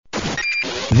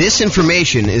This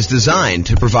information is designed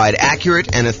to provide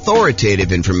accurate and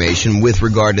authoritative information with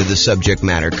regard to the subject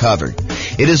matter covered.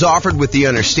 It is offered with the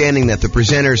understanding that the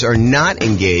presenters are not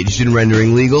engaged in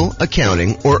rendering legal,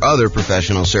 accounting, or other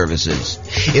professional services.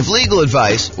 If legal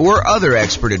advice or other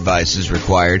expert advice is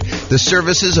required, the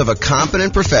services of a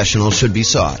competent professional should be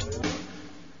sought.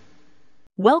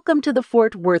 Welcome to the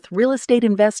Fort Worth Real Estate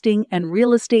Investing and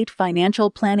Real Estate Financial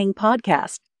Planning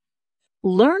Podcast.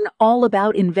 Learn all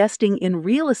about investing in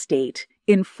real estate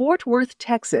in Fort Worth,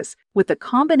 Texas, with a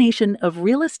combination of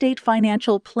real estate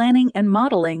financial planning and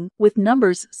modeling with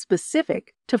numbers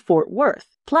specific to Fort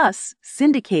Worth, plus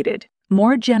syndicated,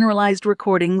 more generalized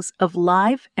recordings of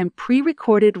live and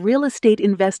pre-recorded real estate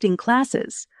investing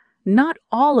classes, not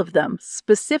all of them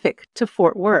specific to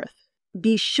Fort Worth.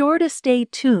 Be sure to stay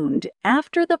tuned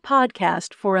after the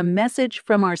podcast for a message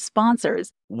from our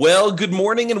sponsors. Well, good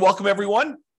morning and welcome,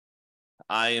 everyone.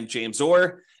 I am James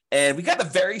Orr, and we got a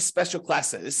very special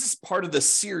class today. This is part of the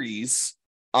series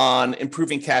on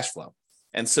improving cash flow.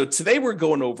 And so today we're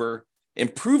going over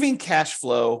improving cash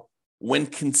flow when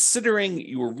considering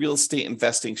your real estate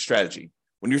investing strategy.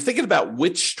 When you're thinking about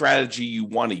which strategy you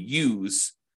want to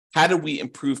use, how do we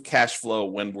improve cash flow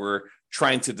when we're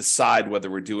trying to decide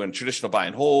whether we're doing traditional buy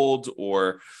and hold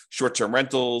or short-term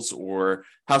rentals or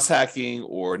house hacking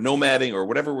or nomading or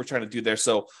whatever we're trying to do there.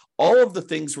 So all of the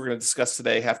things we're going to discuss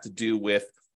today have to do with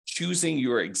choosing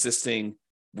your existing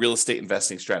real estate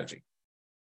investing strategy.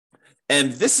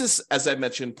 And this is, as I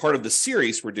mentioned, part of the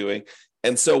series we're doing.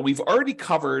 And so we've already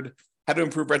covered how to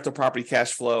improve rental property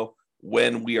cash flow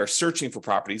when we are searching for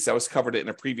properties. That was covered in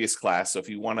a previous class. So if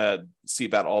you want to see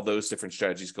about all those different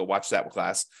strategies, go watch that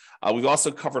class. We've also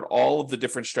covered all of the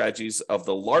different strategies of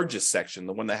the largest section,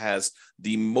 the one that has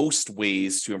the most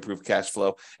ways to improve cash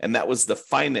flow, and that was the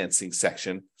financing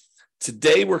section.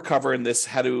 Today, we're covering this,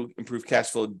 how to improve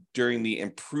cash flow during the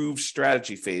improved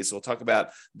strategy phase. So we'll talk about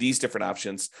these different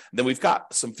options. And then we've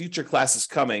got some future classes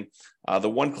coming. The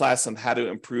one class on how to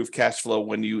improve cash flow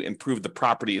when you improve the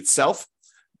property itself,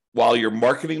 while you're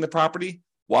marketing the property,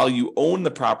 while you own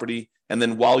the property, and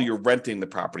then while you're renting the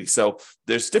property. So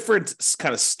there's different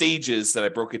kind of stages that I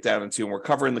broke it down into, and we're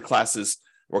covering the classes,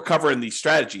 we're covering the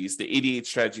strategies, the 88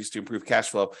 strategies to improve cash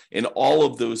flow in all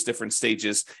of those different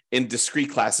stages in discrete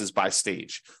classes by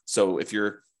stage. So if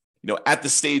you're at the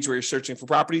stage where you're searching for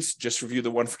properties, just review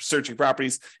the one for searching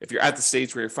properties. If you're at the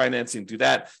stage where you're financing, do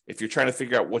that. If you're trying to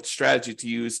figure out what strategy to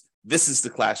use, this is the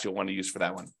class you'll want to use for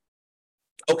that one.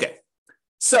 Okay.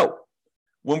 So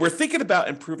when we're thinking about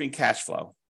improving cash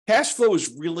flow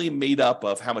is really made up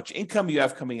of how much income you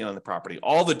have coming in on the property,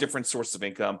 all the different sources of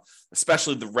income,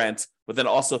 especially the rent, but then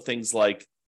also things like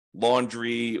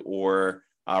laundry or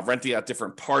renting out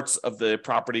different parts of the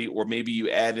property, or maybe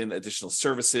you add in additional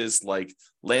services like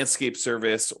landscape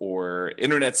service or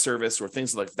internet service or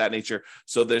things like that nature.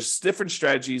 So there's different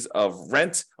strategies of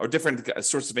rent or different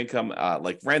sources of income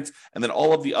like rent, and then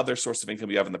all of the other sources of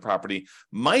income you have in the property,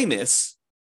 minus,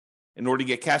 in order to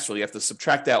get cash flow, you have to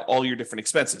subtract out all your different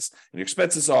expenses. And your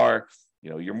expenses are,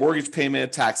 your mortgage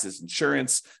payment, taxes,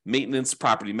 insurance, maintenance,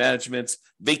 property management,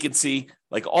 vacancy,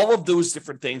 like all of those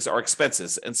different things are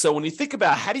expenses. And so when you think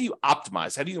about how do you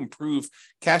optimize, how do you improve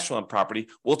cash flow on property?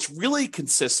 Well, it really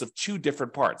consists of two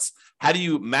different parts. How do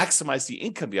you maximize the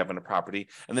income you have on a property?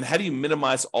 And then how do you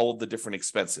minimize all of the different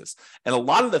expenses? And a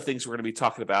lot of the things we're going to be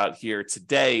talking about here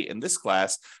today in this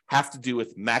class have to do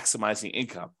with maximizing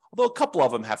income. Although a couple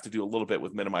of them have to do a little bit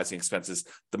with minimizing expenses,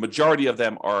 the majority of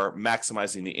them are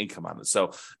maximizing the income on it.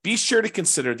 So be sure to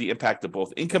consider the impact of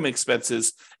both income and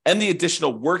expenses and the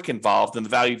additional work involved and the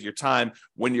value of your time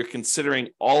when you're considering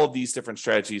all of these different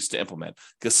strategies to implement.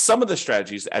 Because some of the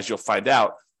strategies, as you'll find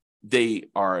out, they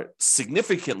are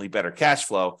significantly better cash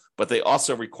flow, but they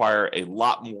also require a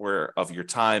lot more of your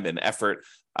time and effort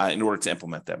in order to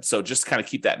implement them. So just kind of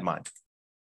keep that in mind.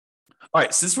 All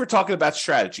right, since we're talking about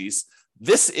strategies,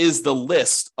 this is the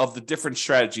list of the different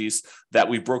strategies that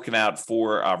we've broken out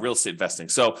for real estate investing.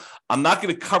 So I'm not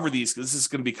going to cover these because this is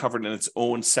going to be covered in its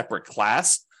own separate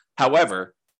class.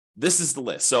 However, this is the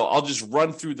list. So I'll just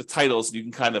run through the titles and you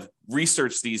can kind of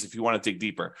research these if you want to dig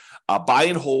deeper. Buy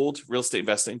and hold, real estate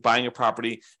investing, buying a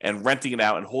property and renting it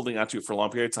out and holding onto it for a long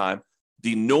period of time.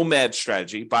 The nomad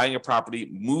strategy, buying a property,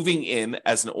 moving in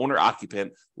as an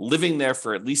owner-occupant, living there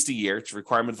for at least a year. It's a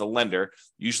requirement of the lender.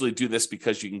 Usually do this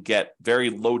because you can get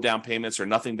very low down payments or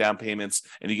nothing down payments,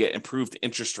 and you get improved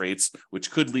interest rates,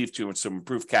 which could lead to some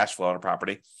improved cash flow on a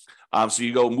property. So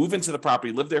you go move into the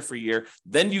property, live there for a year,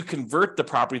 then you convert the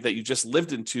property that you just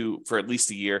lived into for at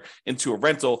least a year into a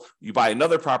rental. You buy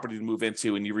another property to move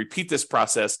into, and you repeat this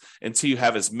process until you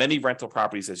have as many rental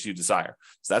properties as you desire.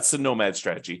 So that's the nomad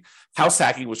strategy. House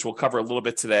hacking, which we'll cover a little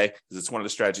bit today, because it's one of the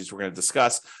strategies we're going to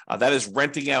discuss. That is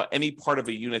renting out any part of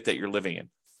a unit that you're living in.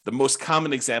 The most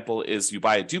common example is you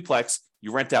buy a duplex,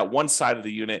 you rent out one side of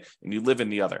the unit, and you live in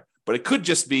the other. But it could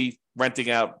just be renting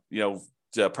out,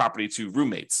 the property to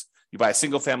roommates. You buy a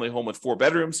single family home with 4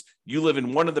 bedrooms, you live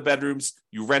in one of the bedrooms,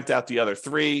 you rent out the other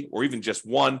 3, or even just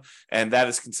one, and that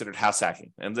is considered house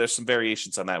hacking. And there's some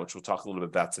variations on that, which we'll talk a little bit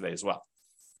about today as well.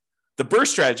 The BRRRR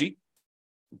strategy: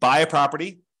 buy a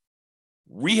property,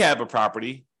 rehab a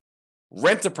property,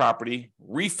 rent a property,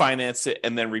 refinance it,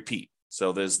 and then repeat.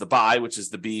 So there's the buy, which is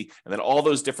the B, and then all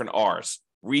those different R's: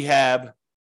 rehab,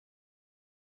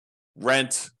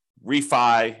 rent,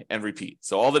 refi, and repeat.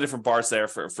 So all the different bars there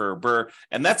for BRRRR.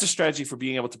 And that's a strategy for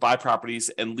being able to buy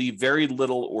properties and leave very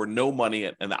little or no money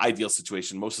in the ideal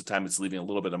situation. Most of the time, it's leaving a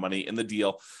little bit of money in the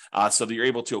deal so that you're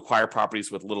able to acquire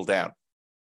properties with little down.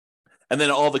 And then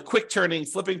all the quick turning,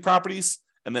 flipping properties,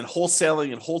 and then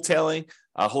wholesaling and wholetailing.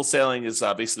 Wholesaling is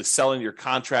basically selling your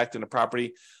contract in a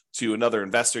property to another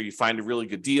investor. You find a really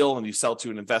good deal and you sell to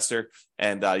an investor,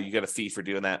 and you get a fee for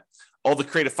doing that. All the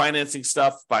creative financing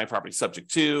stuff: buying property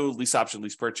subject to, lease option,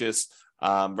 lease purchase,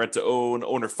 rent to own,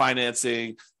 owner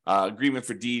financing, agreement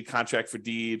for deed, contract for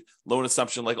deed, loan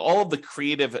assumption, like all of the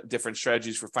creative different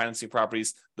strategies for financing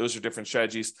properties. Those are different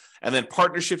strategies. And then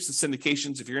partnerships and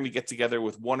syndications: if you're going to get together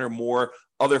with one or more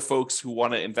other folks who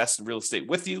want to invest in real estate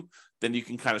with you, then you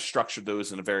can kind of structure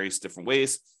those in various different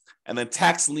ways. And then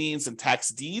tax liens and tax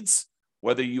deeds: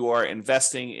 whether you are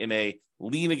investing in a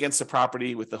lien against a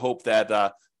property with the hope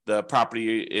that the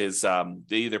property is,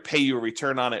 they either pay you a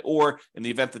return on it, or in the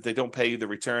event that they don't pay you the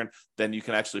return, then you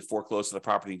can actually foreclose to the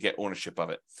property and get ownership of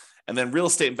it. And then real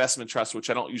estate investment trust, which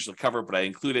I don't usually cover, but I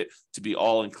include it to be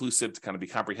all inclusive, to kind of be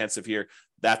comprehensive here.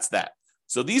 That's that.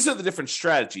 So these are the different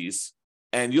strategies.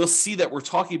 And you'll see that we're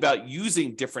talking about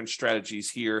using different strategies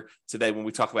here today when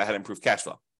we talk about how to improve cash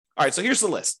flow. All right, so here's the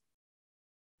list.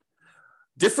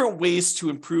 Different ways to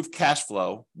improve cash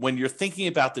flow when you're thinking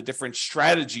about the different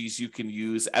strategies you can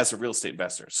use as a real estate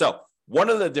investor. So one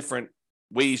of the different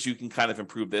ways you can kind of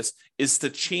improve this is to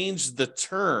change the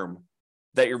term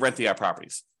that you're renting out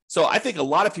properties. So I think a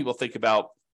lot of people think about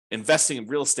investing in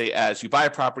real estate as you buy a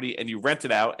property and you rent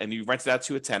it out, and you rent it out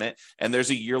to a tenant, and there's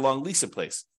a year-long lease in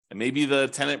place. And maybe the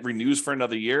tenant renews for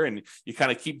another year, and you kind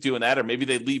of keep doing that, or maybe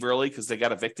they leave early because they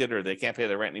got evicted or they can't pay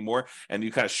their rent anymore, and you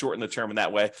kind of shorten the term in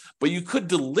that way. But you could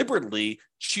deliberately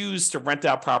choose to rent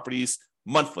out properties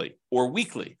monthly or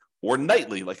weekly or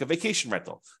nightly, like a vacation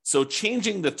rental. So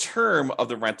changing the term of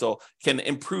the rental can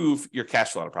improve your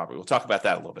cash flow on a property. We'll talk about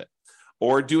that a little bit.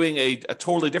 Or doing a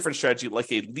totally different strategy, like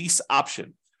a lease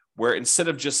option, where instead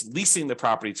of just leasing the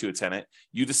property to a tenant,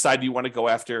 you decide you want to go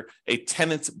after a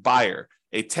tenant buyer,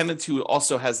 a tenant who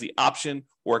also has the option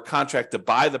or a contract to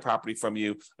buy the property from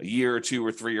you a year or 2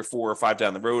 or 3 or 4 or 5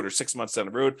 down the road, or 6 months down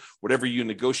the road, whatever you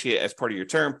negotiate as part of your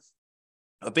term.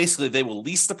 Basically, they will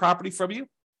lease the property from you,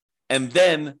 and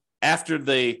then after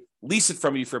they lease it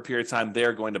from you for a period of time,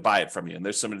 they're going to buy it from you. And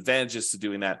there's some advantages to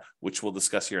doing that, which we'll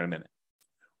discuss here in a minute.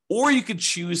 Or you could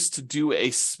choose to do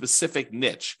a specific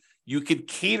niche. You could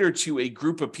cater to a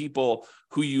group of people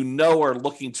who you know are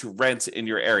looking to rent in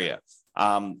your area.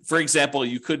 For example,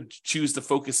 you could choose to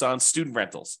focus on student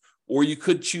rentals, or you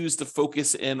could choose to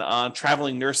focus in on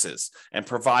traveling nurses and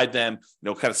provide them,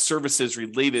 kind of services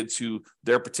related to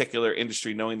their particular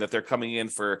industry, knowing that they're coming in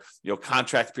for,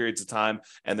 contract periods of time,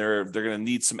 and they're going to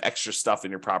need some extra stuff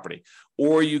in your property.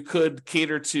 Or you could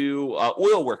cater to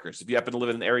oil workers if you happen to live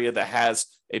in an area that has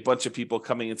a bunch of people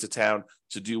coming into town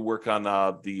to do work on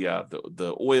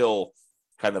the oil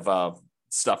kind of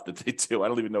stuff that they do. I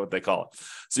don't even know what they call it.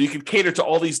 So you can cater to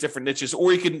all these different niches,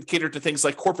 or you can cater to things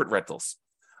like corporate rentals.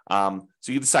 So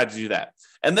you decide to do that.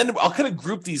 And then I'll kind of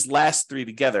group these last 3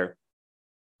 together.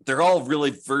 They're all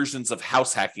really versions of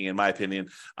house hacking, in my opinion.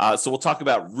 So we'll talk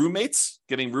about roommates,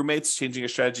 getting roommates, changing a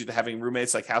strategy to having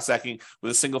roommates, like house hacking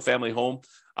with a single family home,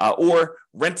 or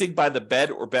renting by the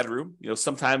bed or bedroom.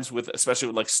 Sometimes especially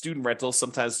with like student rentals,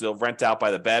 sometimes they'll rent out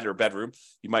by the bed or bedroom.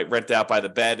 You might rent out by the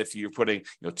bed if you're putting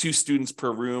 2 students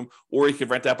per room, or you could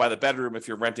rent out by the bedroom if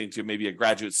you're renting to maybe a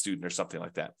graduate student or something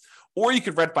like that. Or you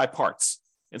could rent by parts.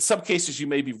 In some cases, you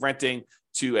may be renting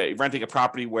a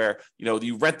property where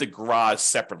you rent the garage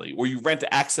separately, or you rent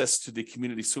access to the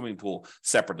community swimming pool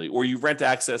separately, or you rent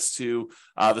access to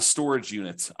the storage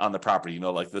units on the property,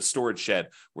 like the storage shed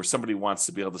where somebody wants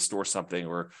to be able to store something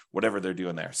or whatever they're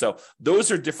doing there. So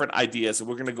those are different ideas, and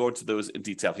we're going to go into those in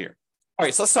detail here. All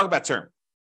right, so let's talk about term.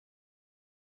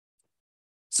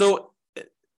 So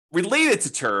related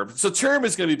to term, so term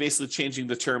is going to be basically changing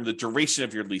the duration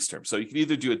of your lease term. So you can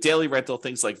either do a daily rental,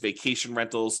 things like vacation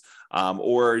rentals,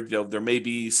 or there may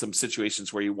be some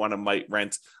situations where you might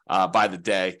rent by the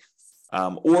day,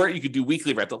 or you could do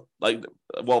weekly rental. I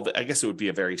guess it would be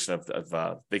a variation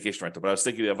of vacation rental. But I was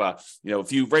thinking of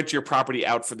if you rent your property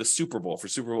out for the Super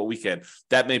Bowl weekend,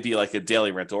 that may be like a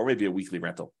daily rental or maybe a weekly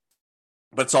rental.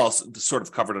 But it's all sort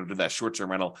of covered under that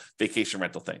short-term rental, vacation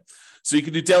rental thing. So you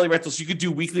can do daily rentals. You could do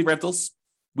weekly rentals.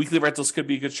 Weekly rentals could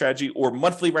be a good strategy, or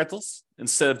monthly rentals.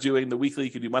 Instead of doing the weekly,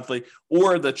 you could do monthly.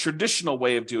 Or the traditional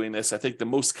way of doing this, I think the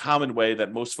most common way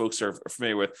that most folks are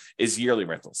familiar with is yearly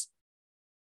rentals.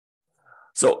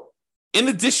 So in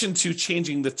addition to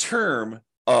changing the term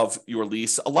of your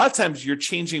lease, a lot of times you're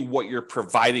changing what you're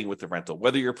providing with the rental,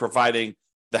 whether you're providing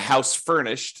the house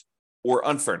furnished or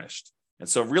unfurnished. And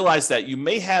so realize that you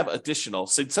may have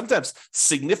sometimes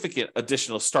significant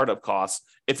additional startup costs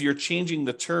if you're changing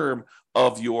the term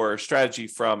of your strategy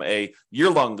from a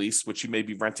year-long lease, which you may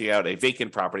be renting out a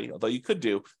vacant property, although you could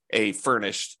do a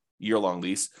furnished year-long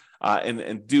lease,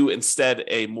 and do instead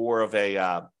a more of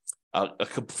a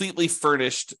completely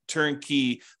furnished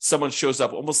turnkey. Someone shows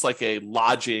up almost like a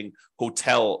lodging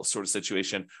hotel sort of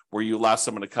situation where you allow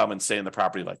someone to come and stay in the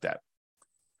property like that.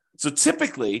 So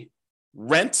typically,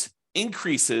 rent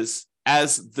increases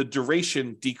as the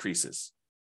duration decreases.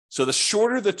 So the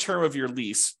shorter the term of your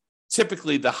lease,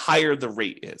 typically the higher the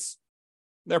rate is.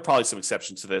 There are probably some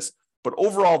exceptions to this, but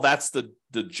overall, that's the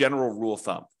general rule of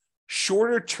thumb.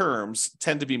 Shorter terms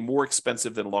tend to be more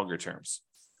expensive than longer terms.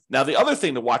 Now, the other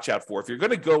thing to watch out for, if you're going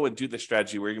to go and do this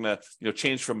strategy where you're going to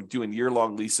change from doing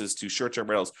year-long leases to short-term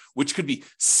rentals, which could be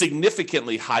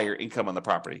significantly higher income on the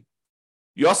property,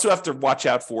 you also have to watch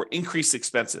out for increased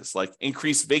expenses, like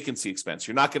increased vacancy expense.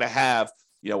 You're not going to have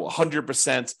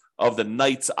 100% of the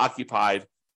nights occupied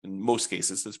in most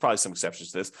cases. There's probably some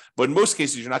exceptions to this, but in most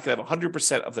cases, you're not going to have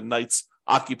 100% of the nights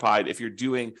occupied if you're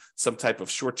doing some type of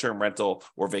short-term rental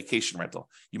or vacation rental.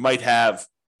 You might have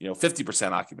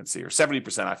 50% occupancy or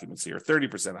 70% occupancy or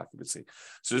 30% occupancy.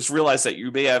 So just realize that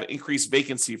you may have increased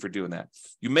vacancy for doing that.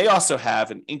 You may also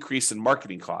have an increase in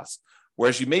marketing costs.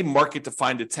 Whereas you may market to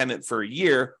find a tenant for a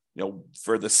year,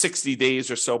 for the 60 days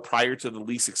or so prior to the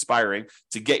lease expiring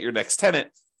to get your next tenant.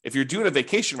 If you're doing a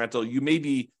vacation rental, you may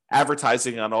be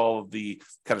advertising on all of the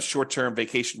kind of short-term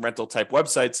vacation rental type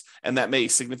websites, and that may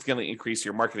significantly increase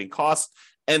your marketing costs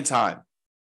and time.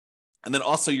 And then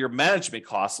also your management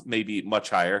costs may be much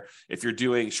higher. If you're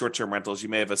doing short-term rentals, you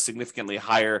may have a significantly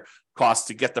higher cost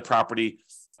to get the property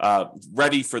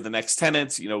ready for the next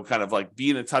tenants, kind of like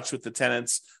being in touch with the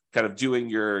tenants, kind of doing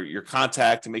your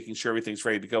contact and making sure everything's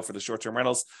ready to go for the short-term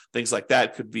rentals. Things like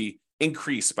that could be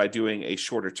increased by doing a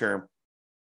shorter term.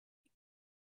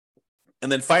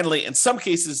 And then finally, in some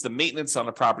cases, the maintenance on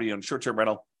a property on short-term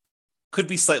rental could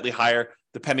be slightly higher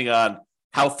depending on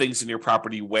how things in your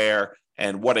property wear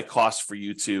and what it costs for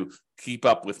you to keep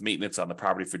up with maintenance on the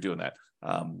property for doing that.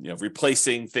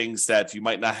 Replacing things that you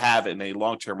might not have in a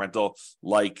long-term rental,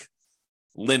 like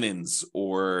linens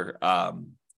or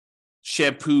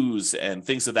shampoos and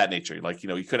things of that nature. Like,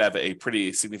 you could have a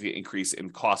pretty significant increase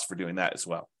in cost for doing that as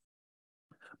well.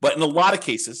 But in a lot of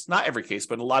cases, not every case,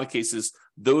 but in a lot of cases,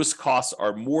 those costs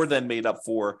are more than made up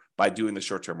for by doing the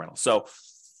short-term rental. So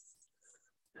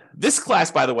this class,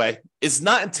 by the way, is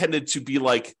not intended to be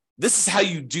like, this is how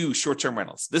you do short-term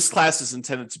rentals. This class is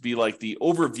intended to be like the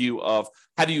overview of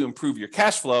how do you improve your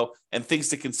cash flow and things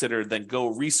to consider, then go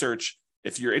research.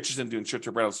 If you're interested in doing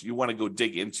short-term rentals, you want to go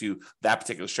dig into that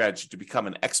particular strategy to become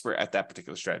an expert at that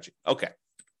particular strategy. Okay. All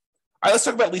right, let's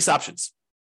talk about lease options.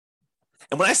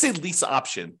 And when I say lease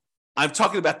option, I'm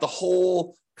talking about the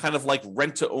whole kind of like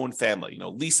rent-to-own family.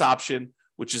 Lease option,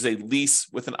 which is a lease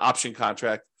with an option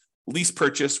contract. Lease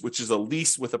purchase, which is a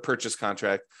lease with a purchase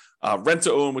contract.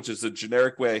 Rent-to-own, which is a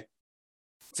generic way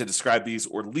to describe these,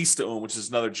 or lease to own, which is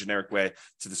another generic way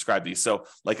to describe these. So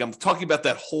I'm talking about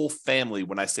that whole family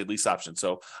when I say lease option.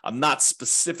 So I'm not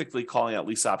specifically calling out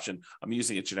lease option. I'm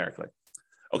using it generically.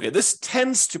 Okay, this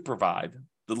tends to provide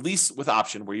the lease with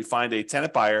option where you find a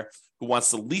tenant buyer who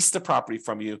wants to lease the property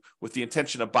from you with the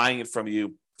intention of buying it from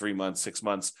you 3 months, 6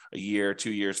 months, a year,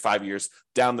 2 years, 5 years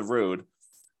down the road.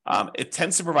 It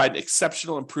tends to provide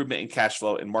exceptional improvement in cash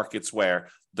flow in markets where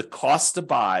the cost to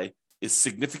buy is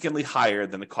significantly higher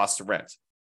than the cost to rent.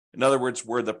 In other words,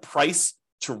 where the price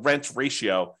to rent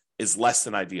ratio is less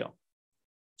than ideal.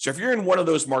 So if you're in one of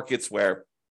those markets where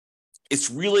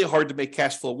it's really hard to make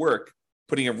cash flow work,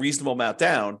 putting a reasonable amount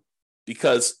down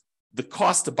because the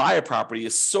cost to buy a property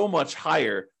is so much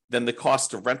higher than the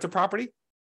cost to rent a property,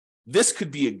 this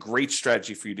could be a great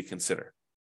strategy for you to consider.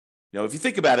 If you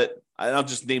think about it, and I'll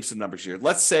just name some numbers here.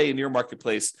 Let's say in your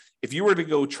marketplace, if you were to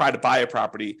go try to buy a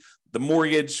property, the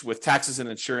mortgage with taxes and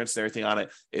insurance and everything on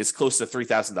it is close to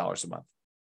 $3,000 a month.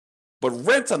 But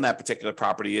rent on that particular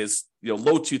property is,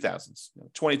 low 2000s,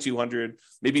 2,200,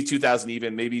 maybe 2,000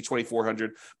 even, maybe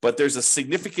 2,400. But there's a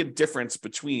significant difference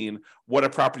between what a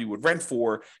property would rent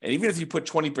for, and even if you put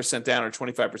 20% down or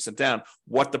 25% down,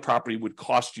 what the property would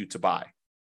cost you to buy.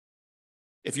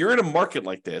 If you're in a market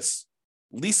like this,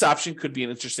 lease option could be an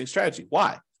interesting strategy.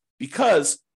 Why?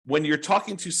 Because when you're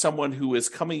talking to someone who is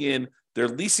coming in, they're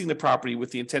leasing the property with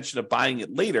the intention of buying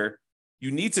it later, you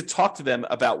need to talk to them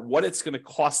about what it's going to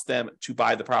cost them to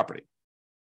buy the property.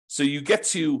 So you get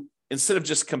to, instead of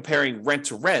just comparing rent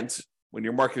to rent when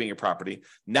you're marketing your property,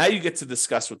 now you get to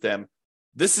discuss with them,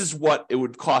 this is what it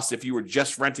would cost if you were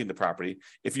just renting the property.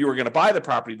 If you were going to buy the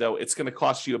property, though, it's going to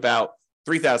cost you about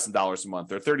 $3,000 a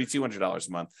month or $3,200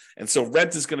 a month. And so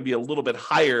rent is going to be a little bit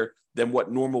higher than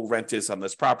what normal rent is on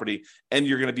this property, and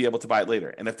you're going to be able to buy it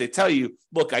later. And if they tell you,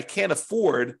 look, I can't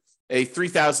afford a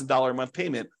 $3,000 a month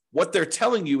payment, what they're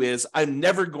telling you is, I'm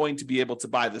never going to be able to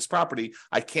buy this property.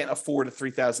 I can't afford a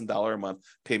 $3,000 a month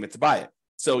payment to buy it.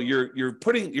 So you're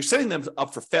setting them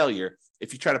up for failure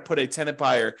if you try to put a tenant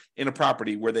buyer in a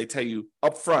property where they tell you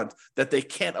up front that they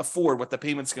can't afford what the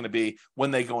payment's going to be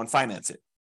when they go and finance it.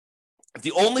 If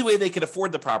the only way they can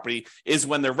afford the property is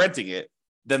when they're renting it,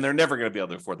 then they're never going to be able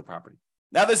to afford the property.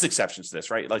 Now, there's exceptions to this,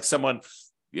 right? Like someone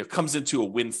comes into a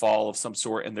windfall of some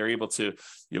sort and they're able to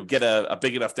get a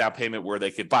big enough down payment where they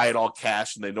could buy it all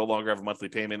cash and they no longer have a monthly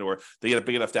payment, or they get a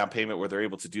big enough down payment where they're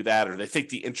able to do that, or they think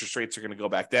the interest rates are going to go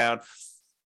back down.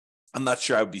 I'm not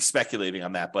sure I would be speculating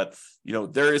on that, but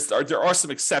there are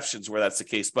some exceptions where that's the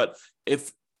case. But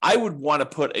if I would want to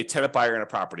put a tenant buyer in a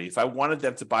property, if I wanted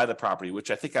them to buy the property, which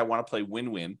I think I want to play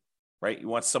win-win, right? You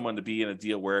want someone to be in a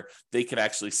deal where they can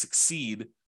actually succeed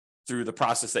through the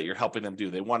process that you're helping them do.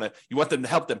 You want them to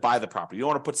help them buy the property. You don't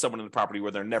want to put someone in the property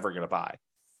where they're never going to buy.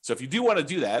 So if you do want to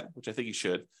do that, which I think you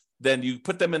should, then you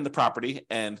put them in the property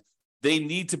and they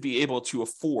need to be able to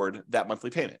afford that monthly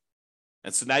payment.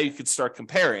 And so now you can start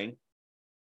comparing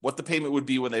what the payment would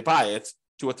be when they buy it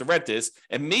to what the rent is,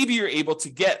 and maybe you're able to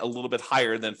get a little bit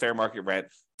higher than fair market rent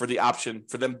for the option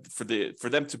for them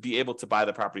to be able to buy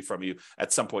the property from you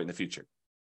at some point in the future.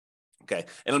 Okay,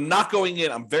 and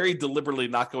I'm very deliberately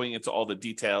not going into all the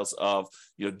details of,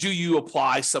 do you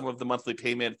apply some of the monthly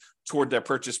payment toward their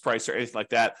purchase price or anything like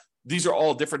that. These are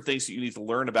all different things that you need to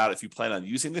learn about if you plan on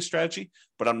using this strategy,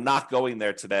 but I'm not going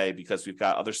there today because we've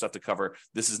got other stuff to cover.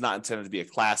 This is not intended to be a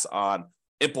class on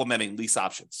implementing lease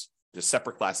options. There's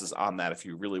separate classes on that if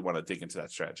you really want to dig into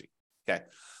that strategy. Okay.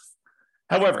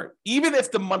 However, even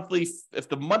if the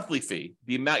monthly fee,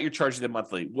 the amount you're charging them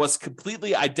monthly, was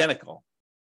completely identical,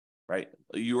 right?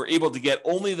 You were able to get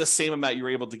only the same amount you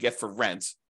were able to get for rent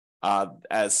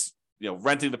as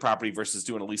renting the property versus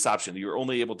doing a lease option. You're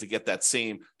only able to get that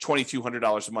same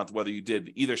 $2,200 a month, whether you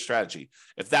did either strategy.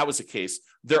 If that was the case,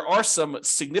 there are some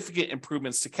significant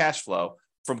improvements to cash flow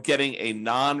from getting a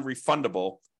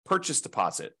non-refundable purchase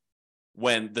deposit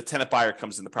when the tenant buyer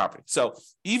comes in the property. So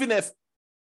even if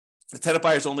the tenant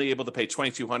buyer is only able to pay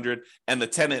 $2,200 and the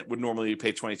tenant would normally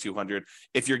pay $2,200,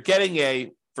 if you're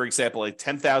getting for example, a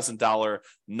 $10,000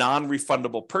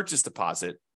 non-refundable purchase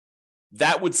deposit,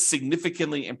 that would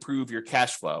significantly improve your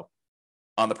cash flow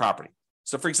on the property.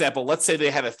 So for example, let's say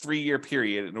they had a 3-year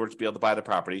period in order to be able to buy the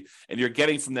property, and you're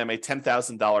getting from them a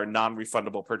 $10,000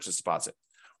 non-refundable purchase deposit.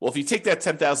 Well, if you take that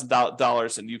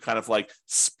 $10,000 and you kind of like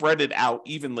spread it out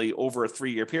evenly over a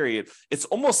 3-year period, it's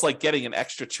almost like getting an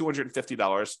extra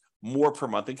 $250 more per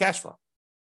month in cash flow.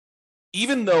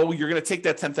 Even though you're going to take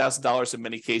that $10,000 in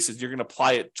many cases, you're going to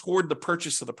apply it toward the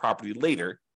purchase of the property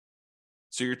later.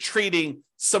 So you're trading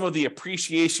some of the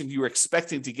appreciation you were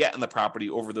expecting to get in the property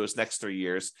over those next 3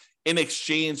 years in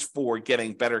exchange for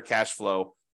getting better cash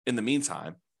flow in the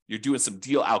meantime. You're doing some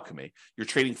deal alchemy. You're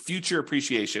trading future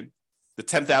appreciation, the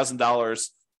 $10,000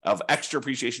 of extra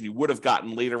appreciation you would have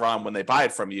gotten later on when they buy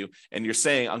it from you. And you're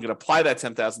saying, I'm going to apply that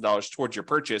 $10,000 towards your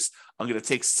purchase. I'm going to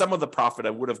take some of the profit I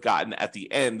would have gotten at the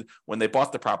end when they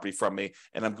bought the property from me,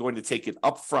 and I'm going to take it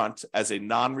up front as a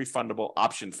non-refundable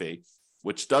option fee,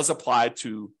 which does apply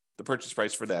to the purchase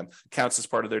price for them, counts as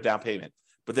part of their down payment.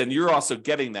 But then you're also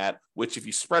getting that, which if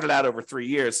you spread it out over 3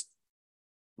 years,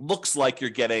 looks like you're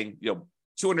getting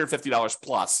 $250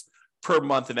 plus per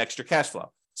month in extra cash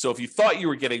flow. So if you thought you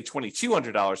were getting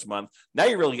 $2,200 a month, now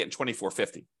you're really getting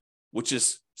 $2,450, which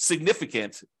is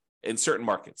significant in certain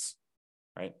markets,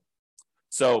 right?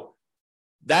 So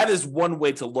that is one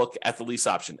way to look at the lease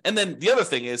option. And then the other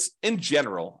thing is, in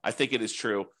general, I think it is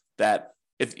true that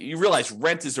if you realize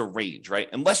rent is a range, right?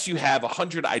 Unless you have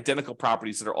 100 identical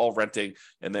properties that are all renting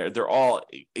and they're all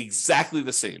exactly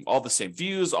the same, all the same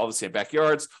views, all the same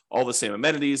backyards, all the same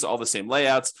amenities, all the same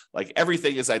layouts, like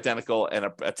everything is identical, and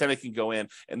a tenant can go in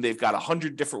and they've got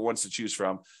 100 different ones to choose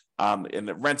from, and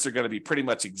the rents are going to be pretty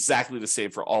much exactly the same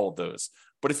for all of those.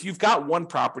 But if you've got one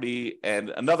property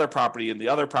and another property, and the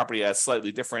other property has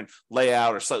slightly different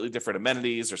layout or slightly different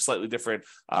amenities or slightly different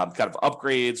kind of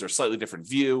upgrades or slightly different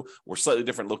view or slightly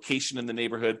different location in the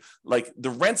neighborhood, like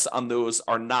the rents on those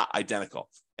are not identical.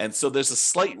 And so there's a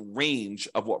slight range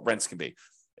of what rents can be.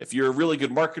 If you're a really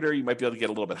good marketer, you might be able to get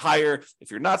a little bit higher.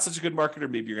 If you're not such a good marketer,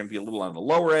 maybe you're going to be a little on the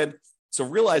lower end. So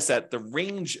realize that the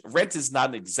range, rent is not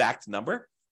an exact number,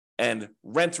 and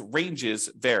rent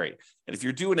ranges vary. And if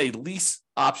you're doing a lease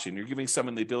option, you're giving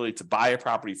someone the ability to buy a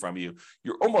property from you,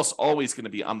 you're almost always going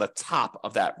to be on the top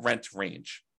of that rent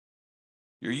range.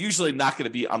 You're usually not going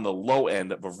to be on the low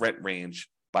end of a rent range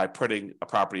by putting a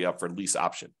property up for lease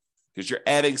option, because you're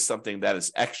adding something that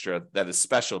is extra, that is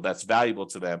special, that's valuable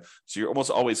to them. So you're almost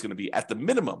always going to be at the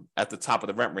minimum at the top of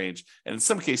the rent range. And in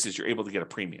some cases, you're able to get a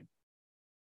premium.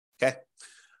 Okay.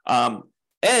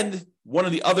 And one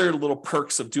of the other little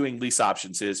perks of doing lease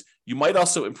options is you might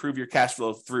also improve your cash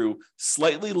flow through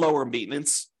slightly lower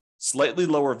maintenance, slightly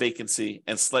lower vacancy,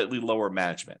 and slightly lower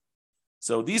management.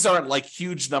 So these aren't like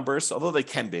huge numbers, although they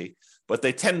can be, but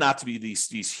they tend not to be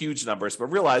these huge numbers.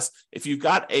 But realize if you've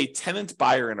got a tenant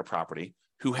buyer in a property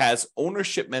who has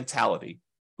ownership mentality,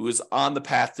 who is on the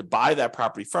path to buy that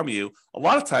property from you, a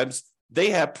lot of times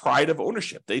they have pride of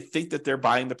ownership. They think that they're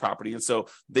buying the property, and so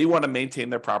they want to maintain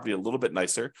their property a little bit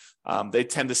nicer. They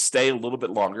tend to stay a little bit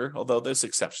longer, although there's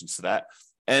exceptions to that.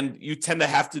 And you tend to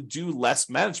have to do less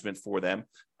management for them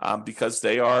because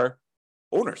they are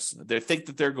owners. They think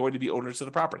that they're going to be owners of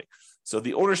the property. So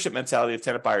the ownership mentality of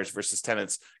tenant buyers versus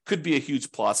tenants could be a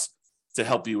huge plus to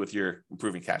help you with your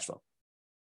improving cash flow.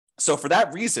 So for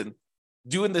that reason,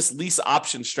 doing this lease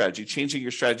option strategy, changing your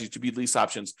strategy to be lease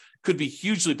options, could be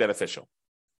hugely beneficial.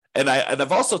 And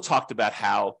I've also talked about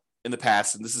how in the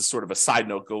past, and this is sort of a side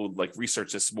note, go like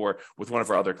research this more with one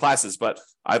of our other classes, but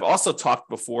I've also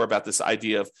talked before about this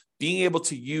idea of being able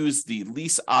to use the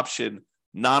lease option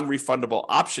non-refundable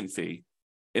option fee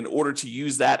in order to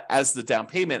use that as the down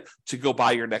payment to go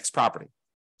buy your next property.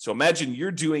 So imagine you're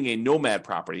doing a nomad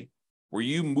property where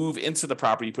you move into the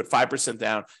property, you put 5%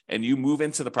 down, and you move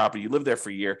into the property, you live there for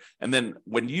a year. And then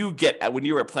when you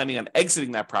are planning on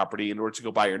exiting that property in order to go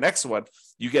buy your next one,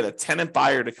 you get a tenant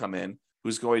buyer to come in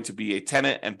who's going to be a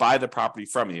tenant and buy the property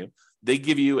from you. They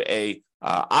give you a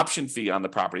option fee on the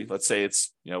property. Let's say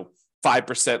it's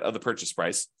 5% of the purchase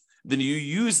price. Then you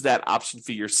use that option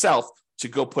fee yourself to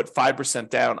go put 5%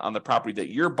 down on the property that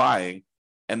you're buying,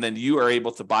 and then you are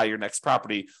able to buy your next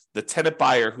property. The tenant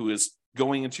buyer who is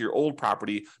going into your old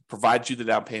property provides you the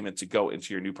down payment to go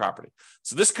into your new property.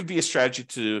 So this could be a strategy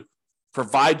to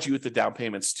provide you with the down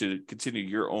payments to continue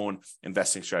your own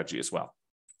investing strategy as well.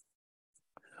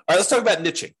 All right, let's talk about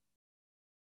niching.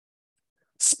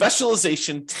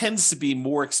 Specialization tends to be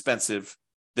more expensive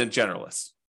than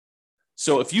generalists.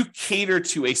 So if you cater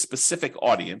to a specific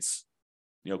audience,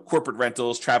 corporate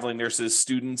rentals, traveling nurses,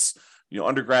 students,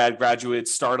 undergrad,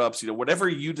 graduates, startups, whatever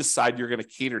you decide you're going to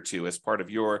cater to as part of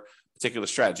your particular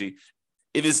strategy,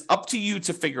 it is up to you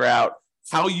to figure out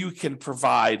how you can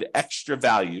provide extra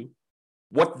value,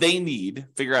 what they need,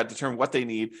 determine what they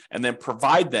need, and then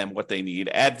provide them what they need,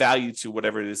 add value to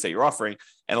whatever it is that you're offering.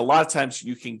 And a lot of times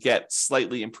you can get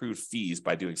slightly improved fees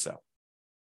by doing so.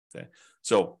 Okay.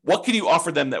 So what can you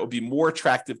offer them that would be more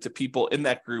attractive to people in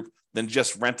that group than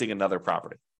just renting another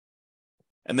property?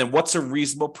 And then what's a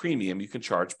reasonable premium you can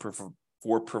charge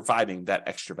for providing that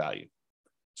extra value?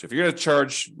 So if you're going to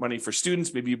charge money for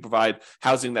students, maybe you provide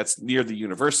housing that's near the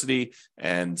university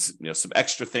and some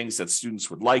extra things that students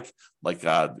would like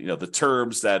the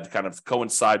terms that kind of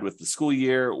coincide with the school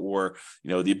year, or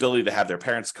the ability to have their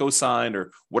parents co-sign,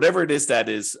 or whatever it is that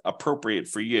is appropriate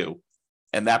for you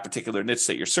and that particular niche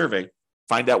that you're serving.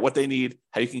 Find out what they need,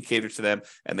 how you can cater to them,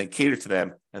 and then cater to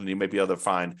them, and you might be able to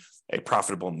find a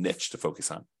profitable niche to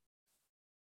focus on.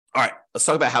 All right, let's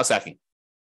talk about house hacking.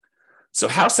 So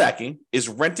house hacking is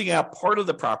renting out part of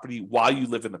the property while you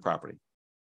live in the property.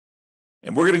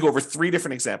 And we're going to go over 3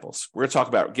 different examples. We're going to talk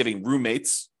about getting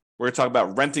roommates. We're going to talk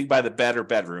about renting by the bed or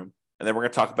bedroom. And then we're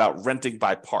going to talk about renting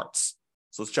by parts.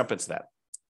 So let's jump into that.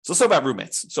 So let's talk about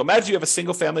roommates. So imagine you have a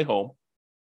single family home.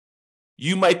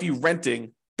 You might be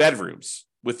renting bedrooms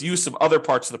with use of other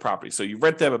parts of the property. So you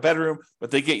rent them a bedroom, but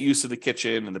they get use of the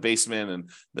kitchen and the basement and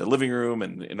the living room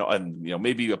and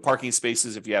maybe a parking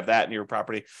spaces if you have that in your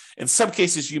property. In some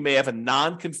cases, you may have a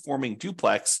non-conforming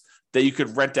duplex that you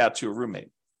could rent out to a roommate.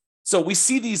 So we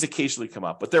see these occasionally come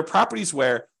up, but they're properties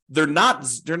where they're not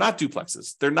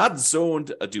duplexes. They're not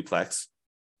zoned a duplex.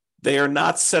 They are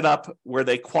not set up where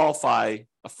they qualify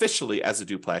officially as a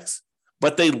duplex,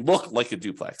 but they look like a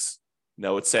duplex.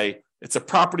 It's a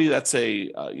property that's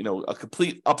a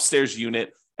complete upstairs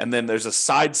unit, and then there's a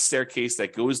side staircase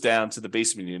that goes down to the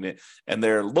basement unit, and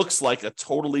there looks like a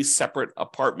totally separate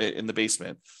apartment in the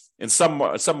basement. In some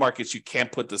markets, you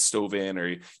can't put the stove in, or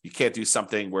you can't do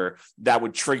something where that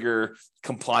would trigger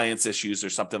compliance issues or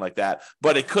something like that.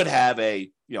 But it could have a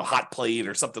hot plate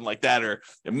or something like that, or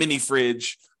a mini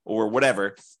fridge or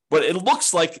whatever. But it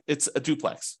looks like it's a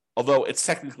duplex, although it's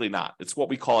technically not. It's what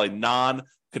we call a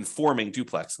non-conforming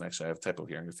duplex. And actually, I have a typo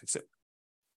here. I'm going to fix it.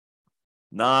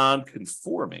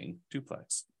 Non-conforming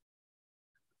duplex.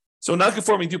 So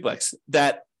non-conforming duplex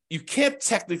that you can't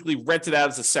technically rent it out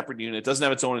as a separate unit. It doesn't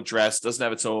have its own address, doesn't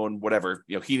have its own whatever,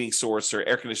 heating source or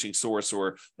air conditioning source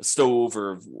or a stove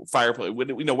or fireplace,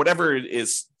 whatever it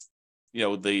is,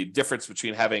 the difference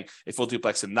between having a full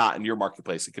duplex and not in your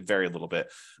marketplace. It could vary a little bit,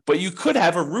 but you could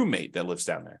have a roommate that lives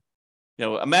down there.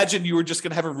 Imagine you were just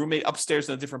going to have a roommate upstairs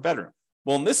in a different bedroom.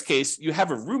 Well, in this case, you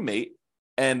have a roommate,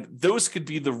 and those could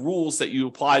be the rules that you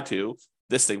apply to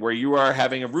this thing where you are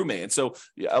having a roommate. And so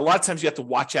a lot of times you have to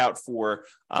watch out for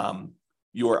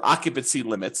your occupancy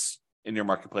limits in your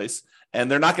marketplace,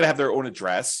 and they're not going to have their own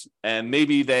address. And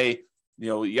maybe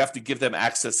you have to give them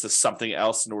access to something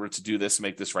else in order to do this,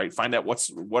 make this right. Find out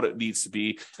what it needs to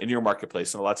be in your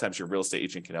marketplace. And a lot of times your real estate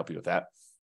agent can help you with that.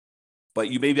 But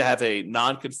you maybe have a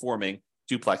non-conforming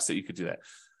duplex that you could do that.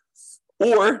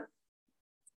 Or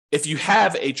if you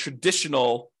have a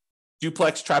traditional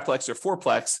duplex, triplex, or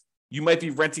fourplex, you might be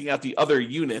renting out the other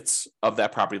units of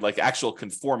that property, like actual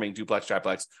conforming duplex,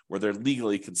 triplex, where they're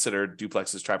legally considered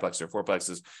duplexes, triplexes, or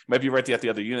fourplexes. You might be renting out the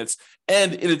other units.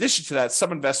 And in addition to that,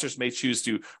 some investors may choose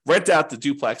to rent out the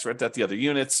duplex, rent out the other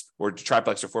units, or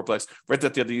triplex or fourplex, rent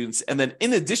out the other units. And then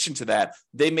in addition to that,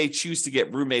 they may choose to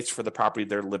get roommates for the property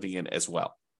they're living in as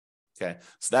well. Okay,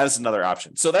 so that is another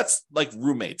option. So that's like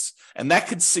roommates. And that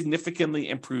could significantly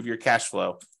improve your cash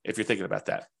flow if you're thinking about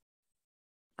that.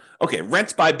 Okay,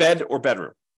 rent by bed or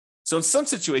bedroom. So in some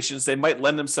situations, they might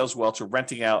lend themselves well to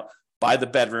renting out by the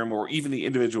bedroom or even the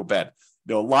individual bed.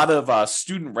 A lot of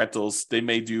student rentals, they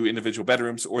may do individual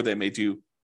bedrooms, or they may do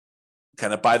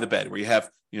kind of by the bed, where you have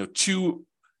two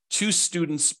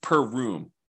students per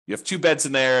room. You have two beds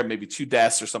in there, maybe two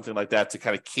desks or something like that to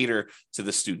kind of cater to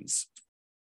the students.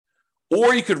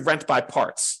 Or you could rent by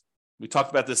parts. We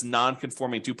talked about this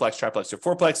non-conforming duplex, triplex, or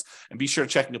fourplex, and be sure to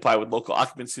check and comply with local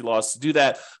occupancy laws to do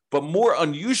that. But more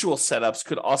unusual setups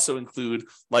could also include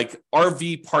like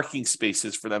RV parking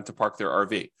spaces for them to park their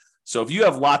RV. So if you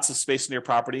have lots of space in your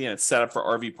property and it's set up for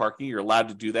RV parking, you're allowed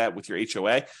to do that with your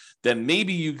HOA, then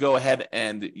maybe you go ahead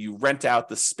and you rent out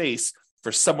the space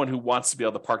for someone who wants to be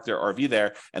able to park their RV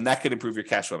there, and that could improve your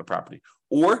cash flow on the property.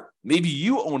 Or maybe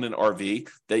you own an RV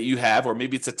that you have, or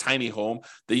maybe it's a tiny home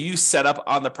that you set up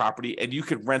on the property, and you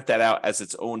could rent that out as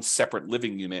its own separate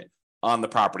living unit on the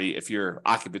property if your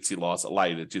occupancy laws allow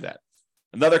you to do that.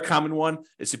 Another common one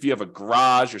is if you have a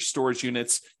garage or storage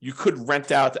units, you could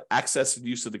rent out the access and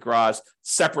use of the garage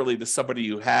separately to somebody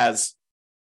who has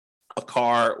a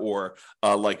car or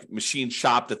like machine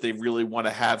shop that they really want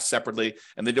to have separately,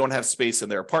 and they don't have space in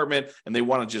their apartment, and they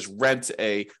want to just rent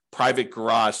a private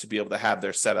garage to be able to have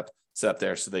their setup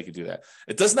there, so they can do that.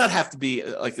 It does not have to be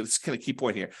like, it's kind of key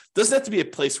point here. It doesn't have to be a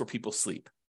place where people sleep.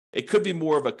 It could be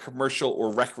more of a commercial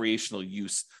or recreational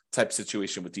use type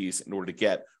situation with these in order to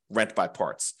get rent by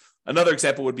parts. Another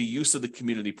example would be use of the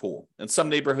community pool. In some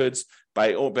neighborhoods,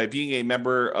 by being a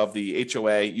member of the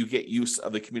HOA, you get use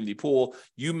of the community pool.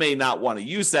 You may not want to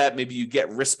use that. Maybe you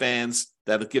get wristbands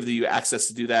that'll give you access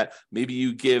to do that. Maybe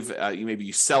you maybe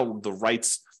you sell the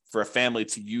rights for a family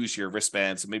to use your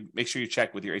wristbands. And maybe make sure you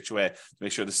check with your HOA to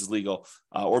make sure this is legal.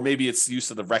 Or maybe it's use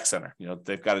of the rec center.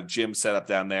 They've got a gym set up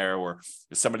down there, or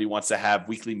if somebody wants to have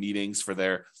weekly meetings for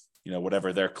their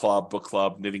whatever, their club, book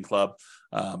club, knitting club,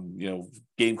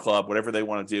 game club, whatever they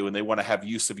want to do, and they want to have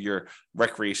use of your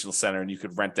recreational center, and you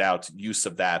could rent out use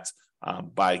of that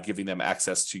by giving them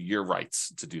access to your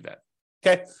rights to do that.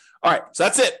 Okay. All right. So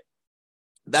that's it.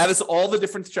 That is all the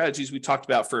different strategies we talked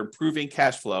about for improving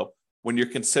cash flow when you're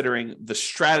considering the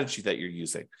strategy that you're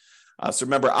using. So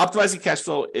remember, optimizing cash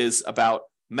flow is about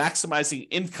maximizing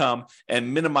income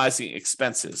and minimizing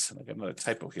expenses. I got another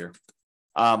typo here.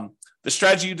 The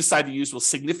strategy you decide to use will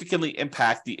significantly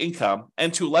impact the income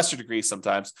and, to a lesser degree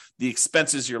sometimes, the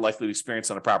expenses you're likely to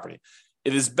experience on a property.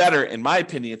 It is better, in my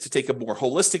opinion, to take a more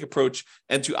holistic approach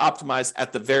and to optimize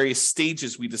at the various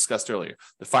stages we discussed earlier: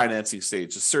 the financing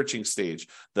stage, the searching stage,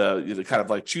 the kind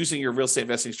of like choosing your real estate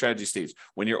investing strategy stage,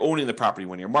 when you're owning the property,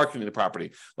 when you're marketing the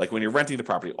property, like when you're renting the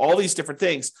property, all these different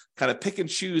things. Kind of pick and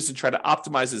choose and try to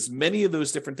optimize as many of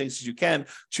those different things as you can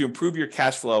to improve your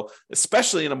cash flow,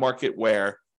 especially in a market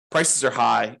where prices are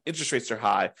high, interest rates are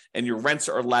high, and your rents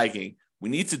are lagging. We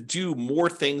need to do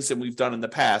more things than we've done in the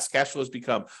past. Cash flow has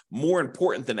become more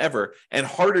important than ever and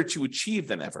harder to achieve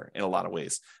than ever in a lot of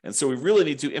ways. And so we really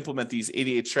need to implement these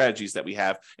 88 strategies that we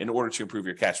have in order to improve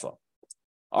your cash flow.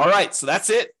 All right, so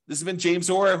that's it. This has been James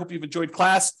Orr. I hope you've enjoyed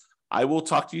class. I will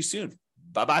talk to you soon.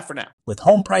 Bye-bye for now. With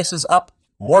home prices up,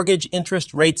 mortgage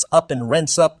interest rates up, and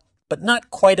rents up, but not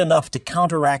quite enough to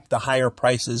counteract the higher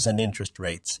prices and interest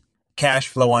rates. Cash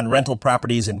flow on rental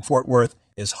properties in Fort Worth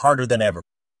is harder than ever.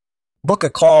 Book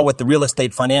a call with the Real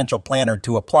Estate Financial Planner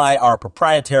to apply our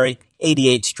proprietary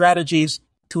 88 strategies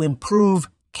to improve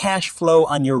cash flow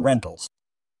on your rentals.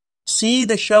 See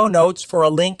the show notes for a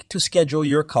link to schedule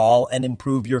your call and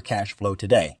improve your cash flow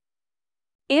today.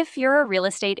 If you're a real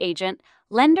estate agent,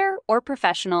 lender, or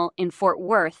professional in Fort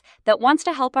Worth that wants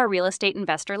to help our real estate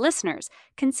investor listeners,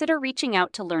 consider reaching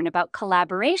out to learn about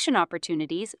collaboration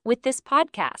opportunities with this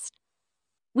podcast.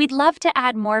 We'd love to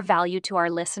add more value to our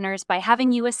listeners by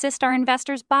having you assist our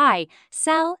investors buy,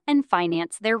 sell, and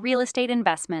finance their real estate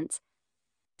investments.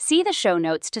 See the show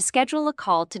notes to schedule a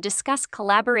call to discuss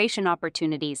collaboration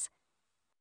opportunities.